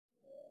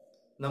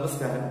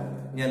നമസ്കാരം,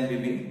 ഞാൻ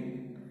Bibin.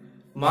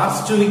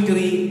 March to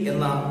victory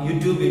എന്ന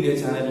യൂട്യൂബ് വീഡിയോ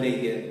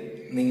ചാനലിലേക്ക്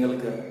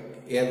നിങ്ങൾക്ക്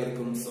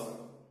ഏവർക്കും സ്വാഗതം.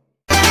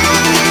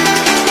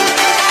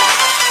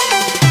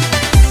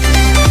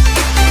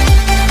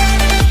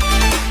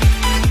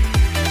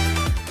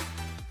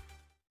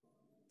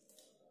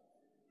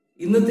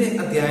 ഇന്നത്തെ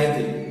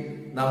അധ്യായത്തിൽ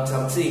നാം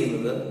ചർച്ച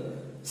ചെയ്യുന്നത്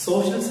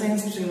സോഷ്യൽ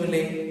സയൻസ്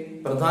സ്ട്രീമിലെ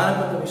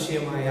പ്രധാനപ്പെട്ട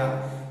വിഷയമായ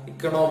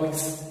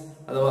ഇക്കണോമിക്സ്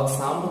അഥവാ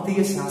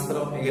സാമ്പത്തിക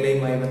ശാസ്ത്ര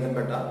മേഖലയുമായി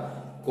ബന്ധപ്പെട്ട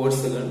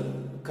കോഴ്സുകൾ,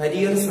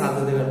 കരിയർ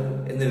സാധ്യതകൾ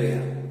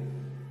എന്നിവയാണ്.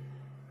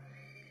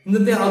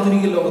 ഇന്നത്തെ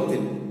ആധുനിക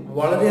ലോകത്തിൽ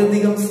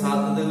വളരെയധികം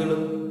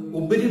സാധ്യതകളും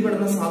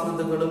ഉപരിപഠന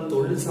സാധ്യതകളും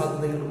തൊഴിൽ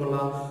സാധ്യതകളുമുള്ള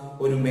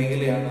ഒരു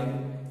മേഖലയാണ്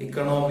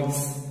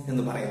ഇക്കണോമിക്സ്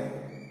എന്ന് പറയുന്നത്.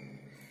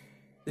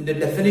 ഇതിന്റെ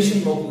ഡെഫിനിഷൻ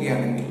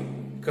നോക്കുകയാണെങ്കിൽ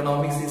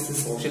economics is a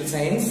social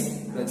science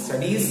that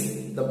studies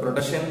the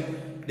production,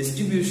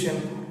 distribution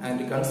and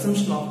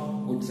consumption of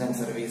goods and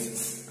services.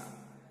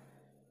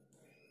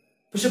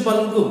 പക്ഷെ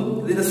പലർക്കും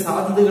ഇതിന്റെ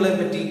സാധ്യതകളെ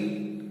പറ്റി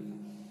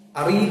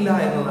അറിയില്ല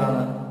എന്നതാണ്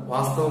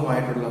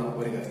വാസ്തവമായിട്ടുള്ള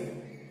ഒരു കാര്യം.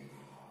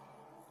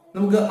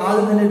 നമുക്ക്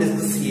ആദ്യം തന്നെ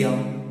ഡിസ്കസ് ചെയ്യാം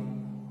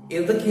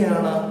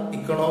ഏതൊക്കെയാണ്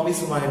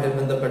ഇക്കണോമിക്സുമായിട്ട്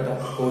ബന്ധപ്പെട്ട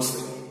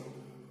കോഴ്സുകൾ.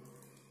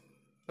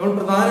 നമ്മൾ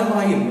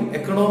പ്രധാനമായും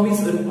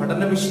എക്കണോമിക്സ് ഒരു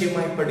പഠന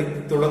വിഷയമായി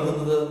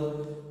തുടങ്ങുന്നത്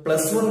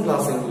 +1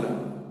 ക്ലാസ്സുകളിലാണ്.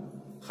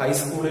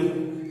 ഹൈസ്കൂളിൽ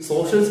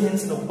സോഷ്യൽ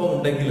സയൻസിനൊപ്പം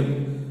ഉണ്ടെങ്കിലും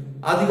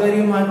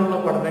ആധികാരികമായിട്ടുള്ള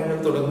പഠനങ്ങൾ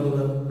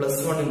തുടങ്ങുന്നത്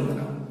 +1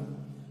 മുതലാണ്.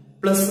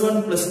 +1,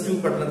 +2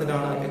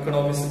 പഠനത്തിനാണ്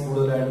എക്കണോമിക്സ്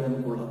കൂടുതലായിട്ട്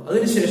നമുക്കുള്ളത്.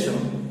 അതിനുശേഷം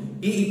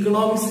ഈ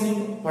ഇക്കണോമിക്സിൽ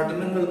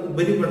പഠനങ്ങൾ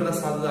ഉപരിപഠന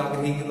സാധ്യത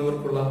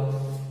ആഗ്രഹിക്കുന്നവർക്കുള്ള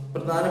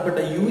പ്രധാനപ്പെട്ട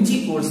UG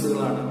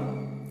കോഴ്സുകളാണ്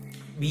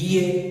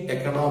BA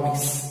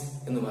എക്കണോമിക്സ്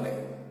എന്ന്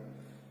പറയുന്നത്.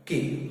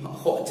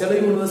 ചില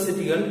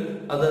യൂണിവേഴ്സിറ്റികൾ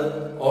അത്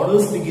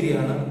ഓണേഴ്സ്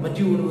ഡിഗ്രിയാണ്,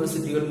 മറ്റു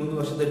യൂണിവേഴ്സിറ്റികൾ 3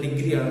 വർഷത്തെ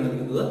ഡിഗ്രിയാണ്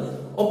നൽകുന്നത്.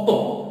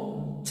 ഒപ്പം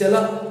ചില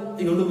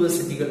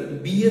യൂണിവേഴ്സിറ്റികൾ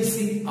B.Sc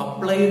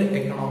അപ്ലൈഡ്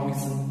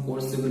എക്കണോമിക്സും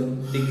കോഴ്സുകളും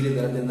ഡിഗ്രി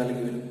തലത്തിൽ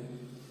നൽകി വരും.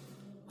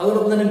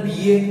 അതോടൊപ്പം തന്നെ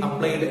BA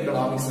അപ്ലൈഡ്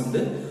എക്കണോമിക്സ്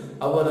ഉണ്ട്,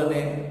 അതുപോലെ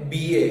തന്നെ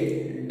BA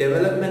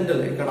ഡെവലപ്മെന്റൽ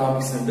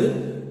എക്കണോമിക്സ് ഉണ്ട്,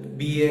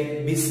 BA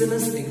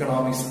ബിസിനസ്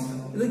എക്കണോമിക്സ് ഉണ്ട്.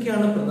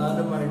 ഇതൊക്കെയാണ്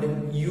പ്രധാനമായിട്ടും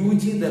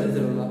UG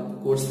തലത്തിലുള്ള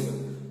കോഴ്സുകൾ.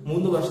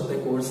 3 വർഷത്തെ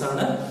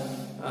കോഴ്സാണ്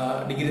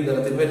ഡിഗ്രി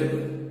തലത്തിൽ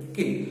വരുന്നത്.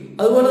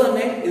 അതുപോലെ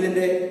തന്നെ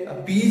ഇതിന്റെ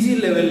PG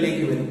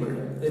ലെവലിലേക്ക് വരുമ്പോൾ,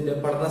 ഇതിന്റെ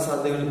പഠന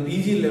സാധ്യതകൾ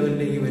PG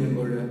ലെവലിലേക്ക്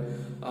വരുമ്പോൾ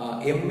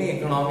MA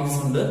എക്കണോമിക്സ്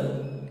ഉണ്ട്,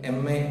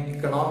 MA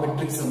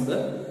ഇക്കണോമെട്രിക്സ് ഉണ്ട്,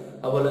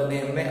 അതുപോലെ തന്നെ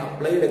MA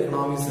അപ്ലൈഡ്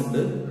എക്കണോമിക്സ്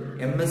ഉണ്ട്,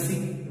 M.Sc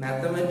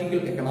മാത്തമാറ്റിക്കൽ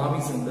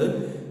എക്കണോമിക്സ് ഉണ്ട്,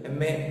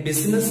 MA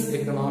ബിസിനസ്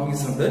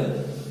എക്കണോമിക്സ് ഉണ്ട്,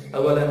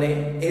 അതുപോലെ തന്നെ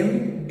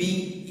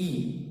MBE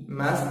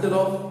master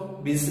of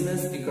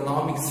business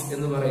economics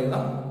എന്ന് പറയുന്ന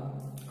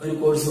ഒരു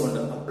കോഴ്സും ഉണ്ട്.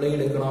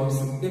 അപ്ലൈഡ്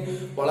എക്കണോമിക്സ് ഒക്കെ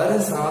വളരെ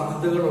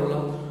സാധ്യതകളുള്ള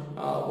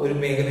ഒരു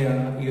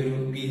മേഖലയാണ് ഈ ഒരു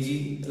PG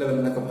ലെവൽ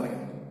എന്നൊക്കെ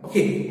പറയുന്നത്.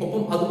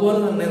 ഒപ്പം അതുപോലെ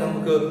തന്നെ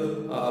നമുക്ക്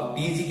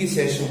PGക്ക്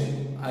ശേഷം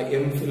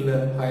M.Phil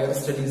ഹയർ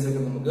സ്റ്റഡീസ്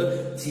ഒക്കെ നമുക്ക്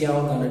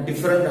ചെയ്യാവുന്നതാണ്.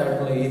 ഡിഫറെന്റ്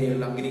ആയിട്ടുള്ള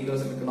ഏരിയകളിൽ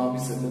അഗ്രികൾച്ചർ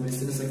എക്കണോമിക്സ് ഉണ്ട്,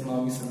 ബിസിനസ്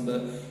എക്കണോമിക്സ് ഉണ്ട്,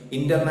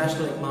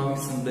 ഇന്റർനാഷണൽ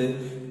എക്കണോമിക്സ് ഉണ്ട്,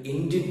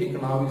 ഇന്ത്യൻ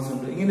എക്കണോമിക്സ്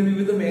ഉണ്ട്. ഇങ്ങനെ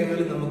വിവിധ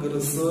മേഖലകളിൽ നമുക്ക്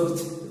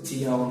റിസർച്ച്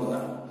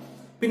ചെയ്യാവുന്നതാണ്.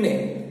 പിന്നെ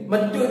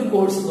മറ്റൊരു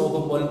കോഴ്സ്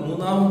നോക്കുമ്പോൾ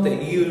മൂന്നാമത്തെ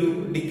ഈ ഒരു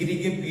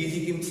ഡിഗ്രിക്കും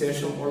PGക്കും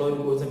ശേഷം ഉള്ള ഒരു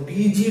course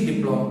PG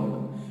diploma,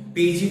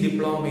 PG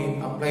diploma in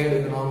applied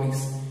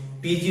economics,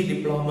 PG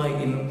diploma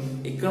in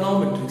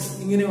econometrics.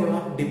 ഇങ്ങനെയുള്ള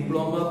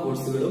ഡിപ്ലോമ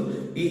കോഴ്സുകളും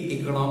ഈ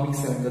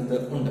ഇക്കണോമിക്സ് രംഗത്ത്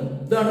ഉണ്ട്.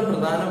 ഇതാണ്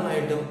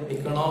പ്രധാനമായിട്ടും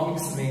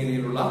ഇക്കണോമിക്സ്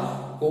മേഖലയിലുള്ള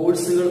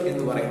കോഴ്സുകൾ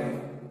എന്ന് പറയുന്നത്.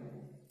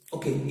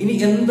 ഇനി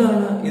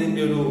എന്താണ്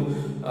ഇതിന്റെ ഒരു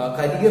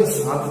കരിയർ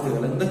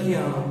സാധ്യതകൾ?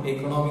 എന്തൊക്കെയാണ്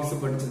എക്കണോമിക്സ്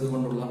പഠിച്ചത്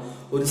കൊണ്ടുള്ള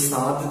ഒരു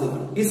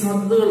സാധ്യതകൾ? ഈ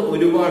സാധ്യതകൾ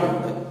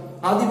ഒരുപാടുണ്ട്.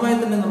 ആദ്യമായി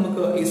തന്നെ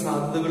നമുക്ക് ഈ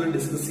സാധ്യതകൾ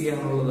ഡിസ്കസ്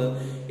ചെയ്യാനുള്ളത്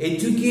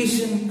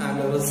എഡ്യൂക്കേഷൻ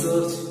ആൻഡ്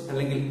റിസർച്ച്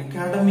അല്ലെങ്കിൽ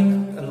അക്കാഡമിക്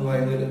എന്ന്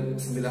പറയുന്ന ഒരു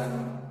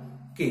സംവിധാനമാണ്.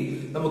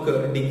 നമുക്ക്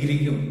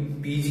ഡിഗ്രിക്കും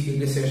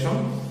PGക്കൊക്കെ ശേഷം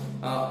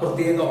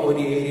പ്രത്യേക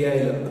ഒരു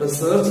ഏരിയയിൽ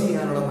റിസർച്ച്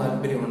ചെയ്യാനുള്ള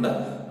താല്പര്യമുണ്ട്.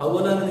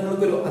 അതുപോലെ തന്നെ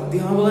നിങ്ങൾക്കൊരു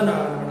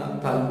അധ്യാപകനാകാനാണ്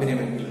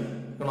താല്പര്യമെങ്കിൽ,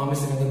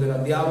 എക്കണോമിക്സ് രംഗത്ത് ഒരു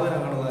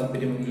അധ്യാപകനാകാൻ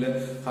താല്പര്യമെങ്കിൽ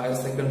ഹയർ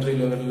സെക്കൻഡറി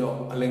ലെവലിലോ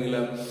അല്ലെങ്കിൽ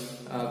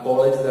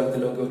കോളേജ്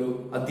തലത്തിലോ ഒക്കെ ഒരു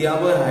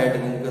അധ്യാപകനായിട്ട്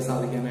നിങ്ങൾക്ക്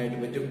സാധിക്കാനായിട്ട്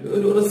പറ്റും.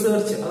 ഒരു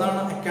റിസർച്ച്,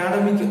 അതാണ്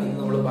അക്കാഡമിക് എന്ന്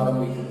നമ്മൾ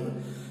പറഞ്ഞു വയ്ക്കുന്നത്.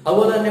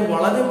 അതുപോലെ തന്നെ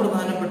വളരെ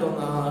പ്രധാനപ്പെട്ട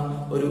ഒന്നാണ്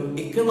ഒരു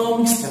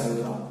എക്കണോമിക്സ്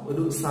നൽകുക,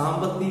 ഒരു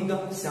സാമ്പത്തിക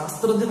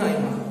ശാസ്ത്രജ്ഞനായി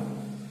മാറുക.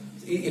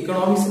 ഈ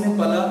എക്കണോമിക്സിനെ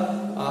പല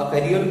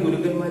കരിയർ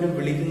ഗുരുക്കന്മാരും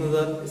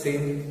വിളിക്കുന്നത്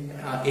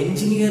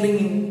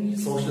engineering in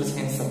social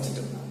science subject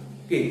എന്നാണ്.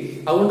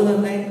 അതുകൊണ്ട്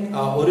തന്നെ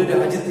ഒരു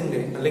രാജ്യത്തിന്റെ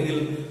അല്ലെങ്കിൽ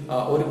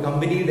ഒരു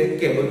കമ്പനിയുടെ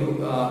ഒക്കെ ഒരു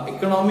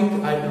എക്കണോമിക്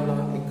ആയിട്ടുള്ള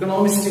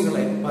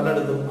എക്കണോമിസ്റ്റുകളെ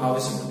പലയിടത്തും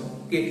ആവശ്യമുണ്ട്.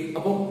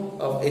 അപ്പം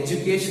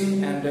എഡ്യൂക്കേഷൻ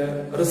ആൻഡ്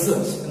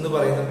റിസർച്ച് എന്ന്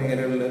പറയുന്ന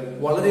മേഖലകളിൽ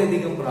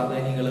വളരെയധികം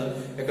പ്രാധാന്യങ്ങൾ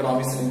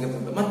എക്കണോമിക്സ്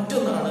രംഗത്തുണ്ട്.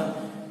 മറ്റൊന്നാണ്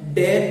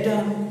ഡേറ്റ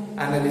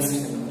അനലിസ്റ്റ്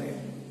എന്ന് പറയുന്നത്.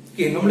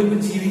 നമ്മളിപ്പോൾ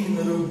ജീവിക്കുന്ന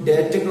ഒരു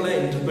ഡേറ്റകളെ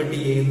ഇന്റർപ്രറ്റ്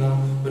ചെയ്യുന്ന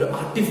ഒരു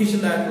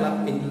ആർട്ടിഫിഷ്യൽ ആയിട്ടുള്ള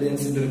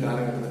ഇന്റലിജൻസിന്റെ ഒരു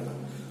കാലഘട്ടത്തിലാണ്.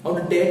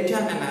 അതുകൊണ്ട് ഡേറ്റ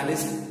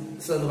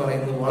അനാലിസിസ് എന്ന്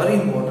പറയുന്നത് വളരെ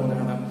ഇമ്പോർട്ടന്റ്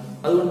ആണ്.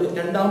 അതുകൊണ്ട്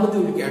രണ്ടാമത്തെ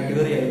ഒരു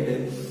കാറ്റഗറി ആയിട്ട്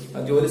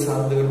ജോലി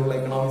സാധ്യതകളുള്ള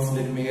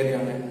എക്കണോമിക്സിന്റെ ഒരു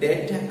മേഖലയാണ്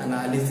ഡേറ്റ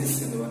അനാലിസിസ്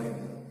എന്ന്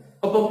പറയുന്നത്.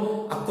 അപ്പം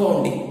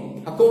അക്കൗണ്ടിങ്,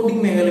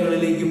 അക്കൗണ്ടിങ്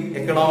മേഖലകളിലേക്കും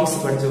എക്കണോമിക്സ്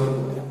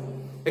പഠിച്ചവർക്ക് വരാം.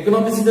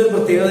 എക്കണോമിക്സിന്റെ ഒരു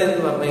പ്രത്യേകത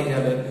എന്ന് പറഞ്ഞു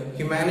കഴിഞ്ഞാൽ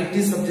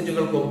ഹ്യൂമാനിറ്റീസ്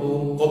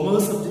സബ്ജക്റ്റുകൾക്കൊപ്പവും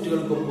കൊമേഴ്സ്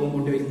സബ്ജക്റ്റുകൾക്കൊപ്പവും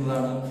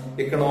കൂട്ടിവെക്കുന്നതാണ്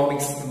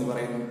എക്കണോമിക്സ് എന്ന്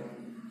പറയുന്നത്.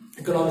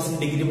 എക്കണോമിക്സിന്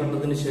ഡിഗ്രി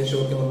പഠനത്തിന്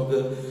ശേഷമൊക്കെ നമുക്ക്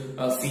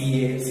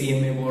CA,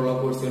 CMA പോലുള്ള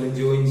കോഴ്സുകളിൽ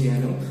ജോയിൻ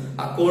ചെയ്യാനും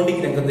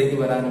അക്കൗണ്ടിങ് രംഗത്തേക്ക്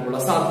വരാനുമുള്ള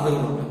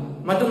സാധ്യതകളുണ്ട്.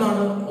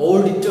 മറ്റൊന്നാണ്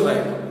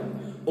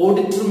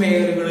ഓഡിറ്റർ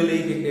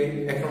മേഖലകളിലേക്കൊക്കെ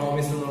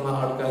എക്കണോമിക്സ് എന്നുള്ള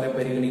ആൾക്കാരെ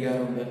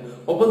പരിഗണിക്കാറുണ്ട്.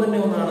 ഒപ്പം തന്നെ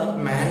ഒന്നാണ്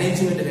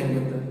മാനേജ്മെന്റ്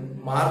രംഗത്ത്,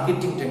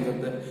 മാർക്കറ്റിംഗ്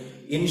രംഗത്ത്,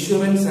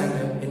 ഇൻഷുറൻസ്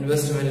ആൻഡ്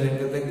ഇൻവെസ്റ്റ്മെന്റ്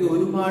രംഗത്തൊക്കെ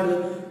ഒരുപാട്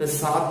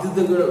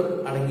സാധ്യതകൾ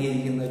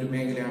അടങ്ങിയിരിക്കുന്ന ഒരു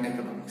മേഖലയാണ്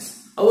എക്കണോമിക്സ്.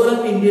 അതുപോലെ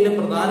തന്നെ ഇന്ത്യയിലെ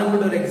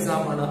പ്രധാനപ്പെട്ട ഒരു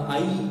എക്സാമാണ്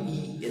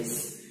IES,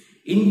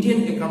 ഇന്ത്യൻ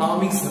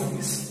എക്കണോമിക്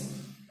സർവീസ്.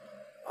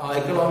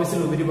 എക്കണോമിക്സിൽ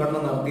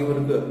ഉപരിപഠനം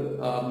നടത്തിയവർക്ക്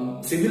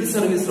സിവിൽ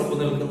സർവീസിനൊപ്പം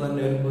നിൽക്കുന്ന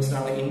ഒരു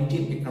പോസ്റ്റാണ്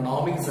ഇന്ത്യൻ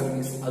എക്കണോമിക്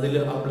സർവീസ്. അതിൽ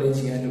അപ്ലൈ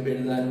ചെയ്യാനും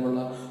എഴുതാനുമുള്ള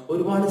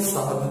ഒരുപാട്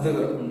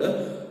സാധ്യതകൾ ഉണ്ട്.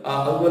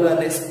 അതുപോലെ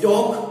തന്നെ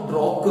സ്റ്റോക്ക്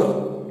ബ്രോക്കർ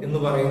എന്ന്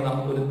പറയുന്ന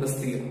ഒരു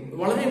തസ്തിക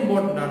വളരെ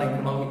ഇമ്പോർട്ടന്റ് ആണ്.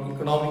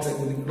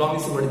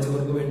 ഇക്കണോമിക്സ്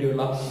പഠിച്ചവർക്ക്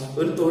വേണ്ടിയുള്ള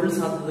ഒരു തൊഴിൽ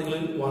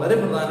സാധ്യതകളിൽ വളരെ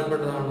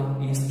പ്രധാനപ്പെട്ടതാണ്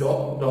ഈ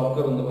സ്റ്റോക്ക്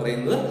ബ്രോക്കർ എന്ന്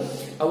പറയുന്നത്.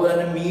 അതുപോലെ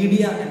തന്നെ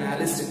മീഡിയ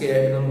അനാലിസ്റ്റ് ഒക്കെ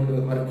ആയിട്ട് നമുക്ക്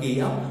വർക്ക്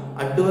ചെയ്യാം.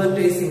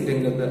 അഡ്വർടൈസിംഗ്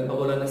രംഗത്ത്,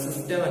 അതുപോലെ തന്നെ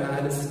സിസ്റ്റം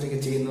അനാലിസിസ്റ്റ് ഒക്കെ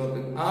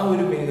ചെയ്യുന്നവർക്ക് ആ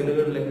ഒരു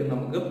മേഖലകളിലേക്ക്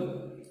നമുക്ക്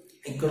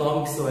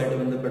ഇക്കണോമിക്സുമായിട്ട്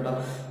ബന്ധപ്പെട്ട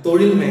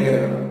തൊഴിൽ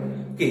മേഖലകളാണ്.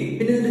 ഓക്കെ,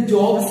 പിന്നെ ഇതിന്റെ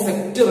ജോബ്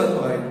സെക്ടർ എന്ന്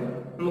പറയുന്നത്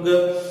നമുക്ക്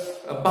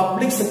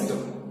പബ്ലിക് സെക്ടർ,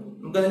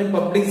 നമുക്കതിന്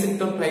പബ്ലിക്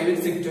സെക്ടർ,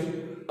 പ്രൈവറ്റ് സെക്ടർ,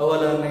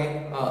 അതുപോലെ തന്നെ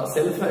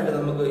സെൽഫായിട്ട്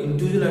നമുക്ക്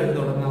ഇൻഡിവിജ്വൽ ആയിട്ട്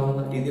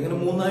തുടങ്ങാവുന്ന രീതി, അങ്ങനെ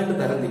മൂന്നായിട്ട്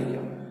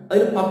തരംതിരിക്കാം.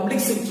 അതിൽ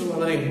പബ്ലിക് സെക്ടർ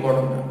വളരെ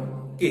ഇമ്പോർട്ടന്റ് ആണ്.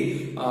 ഓക്കെ,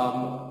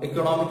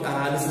 എക്കണോമിക്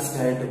അനാലിസിസ്റ്റ്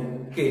ആയിട്ടും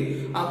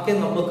ഒക്കെ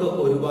നമുക്ക്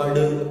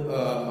ഒരുപാട്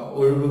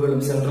ഒഴിവുകളും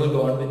സെൻട്രൽ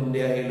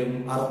ഗവൺമെന്റിന്റെ ആയാലും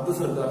അർദ്ധ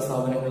സർക്കാർ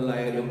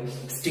സ്ഥാപനങ്ങളിലായാലും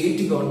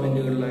സ്റ്റേറ്റ്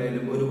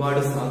ഗവൺമെന്റുകളിലായാലും ഒരുപാട്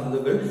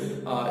സാധ്യതകൾ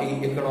ഈ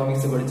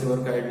എക്കണോമിക്സ്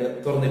പഠിച്ചവർക്കായിട്ട്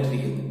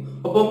തുറന്നിട്ടിരിക്കുന്നു.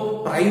 ഒപ്പം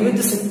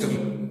പ്രൈവറ്റ്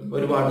സെക്ടറിൽ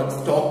ഒരുപാട്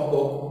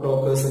സ്റ്റോക്ക്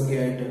ബ്രോക്കേഴ്സ് ഒക്കെ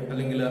ആയിട്ട്,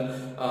 അല്ലെങ്കിൽ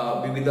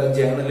വിവിധ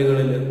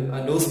ജേർണലുകളിൽ,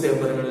 ന്യൂസ്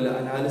പേപ്പറുകളിൽ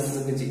അനാലിസിസ്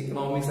ഒക്കെ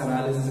എക്കണോമിക്സ്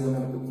അനാലിസിസ് ഒക്കെ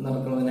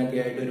നടക്കുന്നതിനൊക്കെ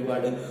ആയിട്ട്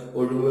ഒരുപാട്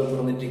ഒഴിവുകൾ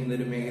തുറന്നിട്ടിരിക്കുന്ന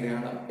ഒരു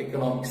മേഖലയാണ്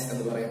എക്കണോമിക്സ്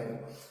എന്ന് പറയുന്നത്.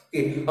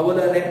 അതുപോലെ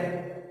തന്നെ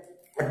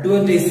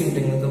അഡ്വർടൈസിംഗ്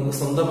രംഗത്ത് നമുക്ക്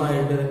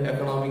സ്വന്തമായിട്ട്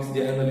എക്കണോമിക്സ്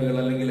ജേർണലുകൾ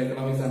അല്ലെങ്കിൽ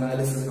എക്കണോമിക്സ്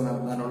അനാലിസിസ്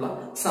നടത്താനുള്ള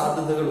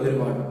സാധ്യതകൾ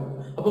ഒരുപാട്.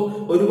 അപ്പോൾ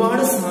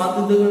ഒരുപാട്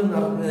സാധ്യതകൾ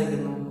നിറഞ്ഞു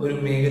നിൽക്കുന്ന ഒരു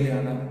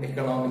മേഖലയാണ്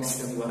എക്കണോമിക്സ്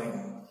എന്ന് പറയുന്നത്.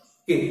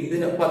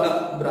 ഇതിന് പല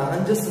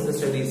ബ്രാഞ്ചസ് ഉണ്ട്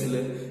സ്റ്റഡീസിൽ.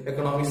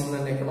 എക്കണോമിക്സ്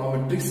തന്നെ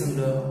എക്കണോമെട്രിക്സ്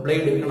ഉണ്ട്,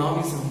 അപ്ലൈഡ്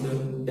എക്കണോമിക്സ് ഉണ്ട്,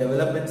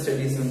 ഡെവലപ്മെന്റ്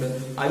സ്റ്റഡീസ് ഉണ്ട്.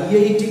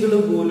 IIT-കൾ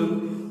പോലും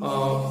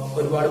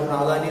ഒരുപാട്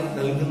പ്രാധാന്യം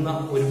നൽകുന്ന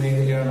ഒരു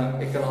മേഖലയാണ്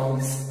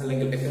എക്കണോമിക്സ്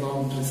അല്ലെങ്കിൽ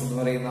എക്കണോമെട്രിക്സ് എന്ന്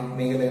പറയുന്ന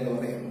മേഖല എന്ന്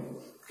പറയുന്നത്.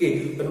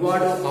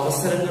 ഒരുപാട്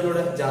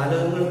അവസരങ്ങളുടെ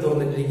ജാലകങ്ങൾ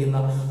തുറന്നിട്ടിരിക്കുന്ന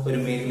ഒരു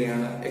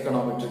മേഖലയാണ്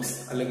എക്കണോമെട്രിക്സ്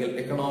അല്ലെങ്കിൽ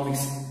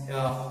എക്കണോമിക്സ്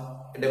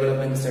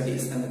ഡെവലപ്മെന്റ്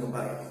സ്റ്റഡീസ് എന്നൊക്കെ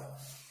പറയുന്നത്.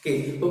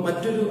 ഇപ്പൊ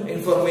മറ്റൊരു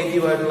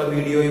ഇൻഫോർമേറ്റീവ് ആയിട്ടുള്ള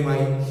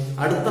വീഡിയോയുമായി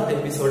അടുത്ത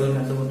എപ്പിസോഡിൽ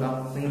കണ്ടുമുട്ടാം.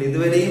 നിങ്ങൾ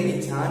ഇതുവരെയും ഈ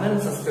ചാനൽ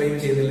സബ്സ്ക്രൈബ്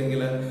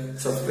ചെയ്തില്ലെങ്കിൽ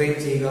സബ്സ്ക്രൈബ്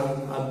ചെയ്യുക,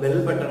 ആ ബെൽ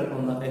ബട്ടൺ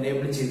ഒന്ന്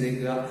എനേബിൾ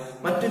ചെയ്തേക്കുക.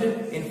 മറ്റൊരു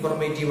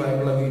ഇൻഫോർമേറ്റീവ്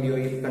ആയിട്ടുള്ള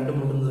വീഡിയോയിൽ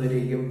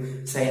കണ്ടുമുട്ടുന്നതുവരേക്കും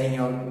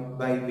signing out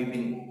by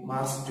Bibin,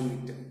 March to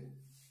Victor.